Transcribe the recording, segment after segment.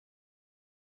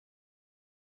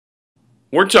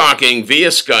We're talking via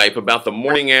Skype about the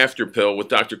morning after pill with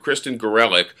Dr. Kristin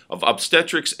Gorelik of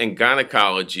Obstetrics and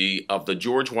Gynecology of the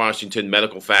George Washington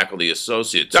Medical Faculty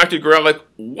Associates. Dr. Gorelik,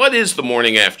 what is the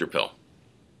morning after pill?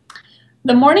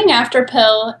 The morning after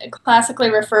pill classically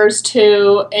refers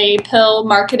to a pill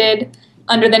marketed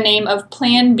under the name of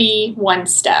Plan B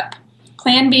one-step.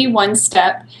 Plan B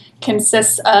one-step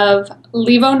consists of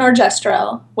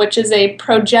levonorgestrel, which is a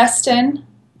progestin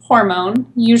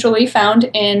hormone usually found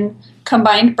in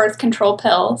combined birth control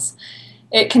pills.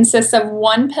 It consists of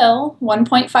one pill,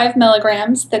 1.5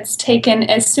 milligrams, that's taken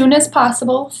as soon as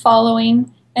possible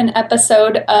following an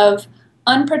episode of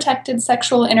unprotected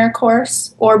sexual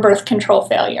intercourse or birth control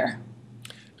failure.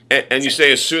 And you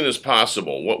say as soon as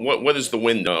possible. What is the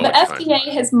window? The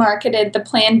FDA has marketed the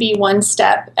Plan B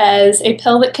one-step as a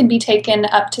pill that can be taken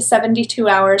up to 72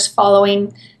 hours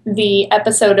following the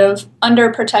episode of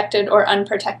underprotected or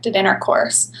unprotected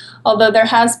intercourse. Although there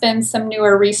has been some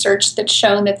newer research that's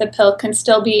shown that the pill can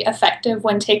still be effective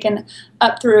when taken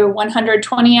up through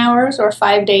 120 hours or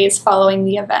 5 days following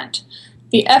the event.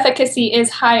 The efficacy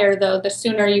is higher, though, the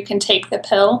sooner you can take the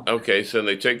pill. Okay, so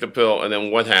they take the pill, and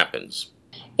then what happens?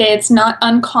 It's not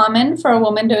uncommon for a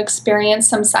woman to experience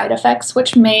some side effects,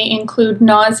 which may include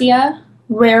nausea,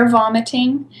 rare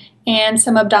vomiting, and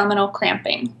some abdominal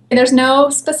cramping. There's no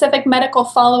specific medical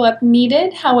follow-up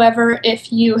needed. However,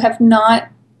 if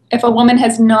a woman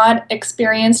has not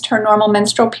experienced her normal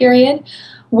menstrual period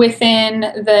within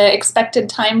the expected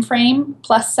time frame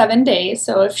plus 7 days,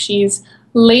 so if she's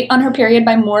late on her period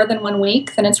by more than 1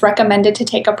 week, then it's recommended to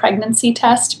take a pregnancy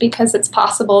test because it's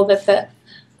possible that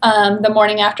the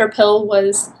morning after pill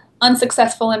was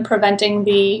unsuccessful in preventing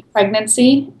the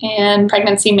pregnancy, and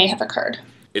pregnancy may have occurred.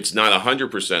 It's not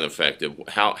 100% effective.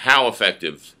 How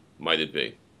effective might it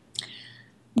be?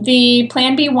 The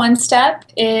Plan B one-step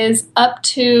is up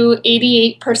to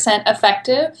 88%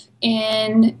 effective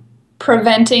in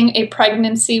preventing a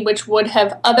pregnancy which would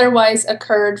have otherwise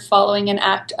occurred following an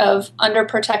act of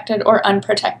underprotected or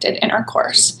unprotected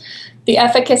intercourse. The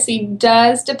efficacy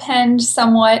does depend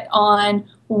somewhat on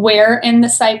where in the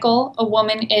cycle a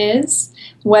woman is,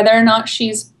 whether or not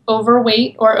she's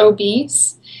overweight or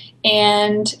obese,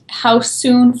 and how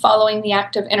soon following the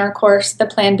act of intercourse the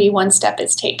Plan B one-step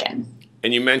is taken.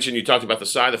 And you talked about the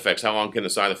side effects. How long can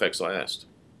the side effects last?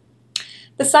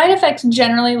 The side effects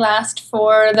generally last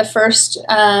for the first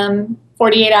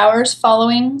 48 hours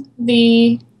following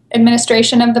the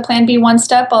administration of the Plan B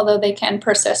one-step, although they can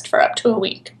persist for up to a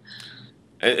week.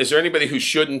 And is there anybody who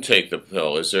shouldn't take the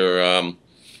pill?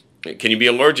 Can you be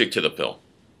allergic to the pill?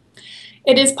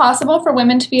 It is possible for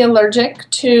women to be allergic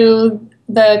to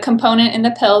the component in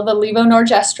the pill, the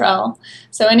levonorgestrel.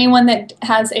 So anyone that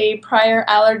has a prior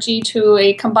allergy to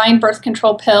a combined birth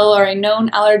control pill or a known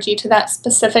allergy to that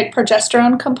specific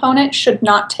progesterone component should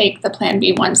not take the Plan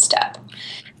B one-step.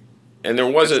 And there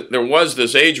was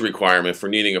this age requirement for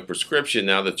needing a prescription.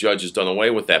 Now the judge has done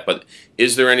away with that. But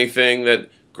is there anything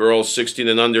that girls 16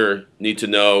 and under need to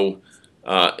know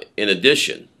in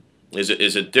addition? Is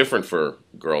it different for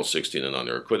girls 16 and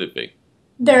under, or could it be?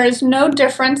 There is no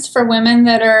difference for women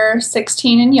that are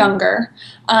 16 and younger.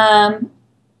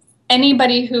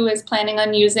 Anybody who is planning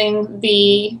on using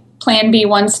the Plan B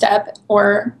one-step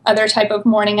or other type of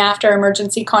morning after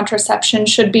emergency contraception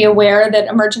should be aware that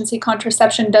emergency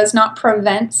contraception does not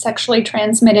prevent sexually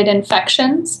transmitted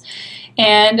infections.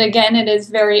 And again, it is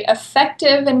very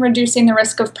effective in reducing the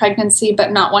risk of pregnancy,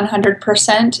 but not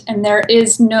 100%. And there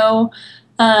is no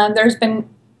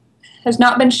has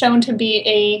not been shown to be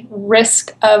a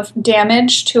risk of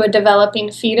damage to a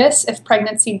developing fetus if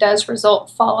pregnancy does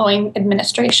result following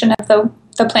administration of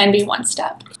the Plan B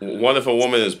one-step. What if a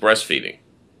woman is breastfeeding?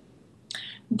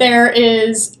 There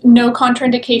is no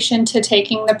contraindication to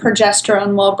taking the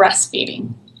progesterone while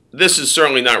breastfeeding. This is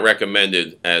certainly not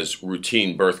recommended as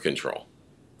routine birth control.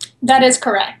 That is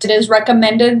correct. It is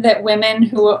recommended that women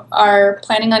who are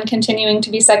planning on continuing to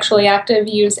be sexually active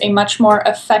use a much more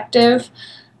effective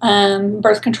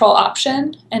birth control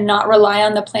option and not rely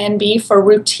on the Plan B for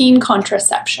routine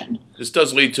contraception. This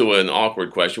does lead to an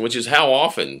awkward question, which is how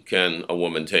often can a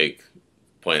woman take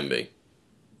Plan B?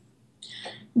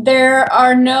 There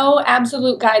are no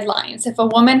absolute guidelines. If a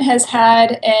woman has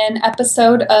had an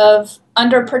episode of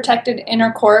underprotected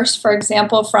intercourse, for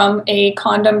example, from a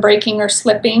condom breaking or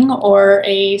slipping, or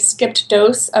a skipped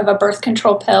dose of a birth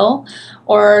control pill,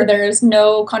 or there's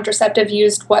no contraceptive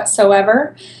used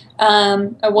whatsoever,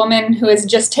 a woman who has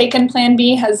just taken Plan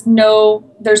B there's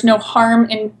no harm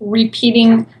in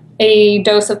repeating a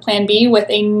dose of Plan B with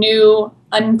a new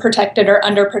unprotected or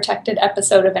underprotected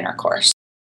episode of intercourse.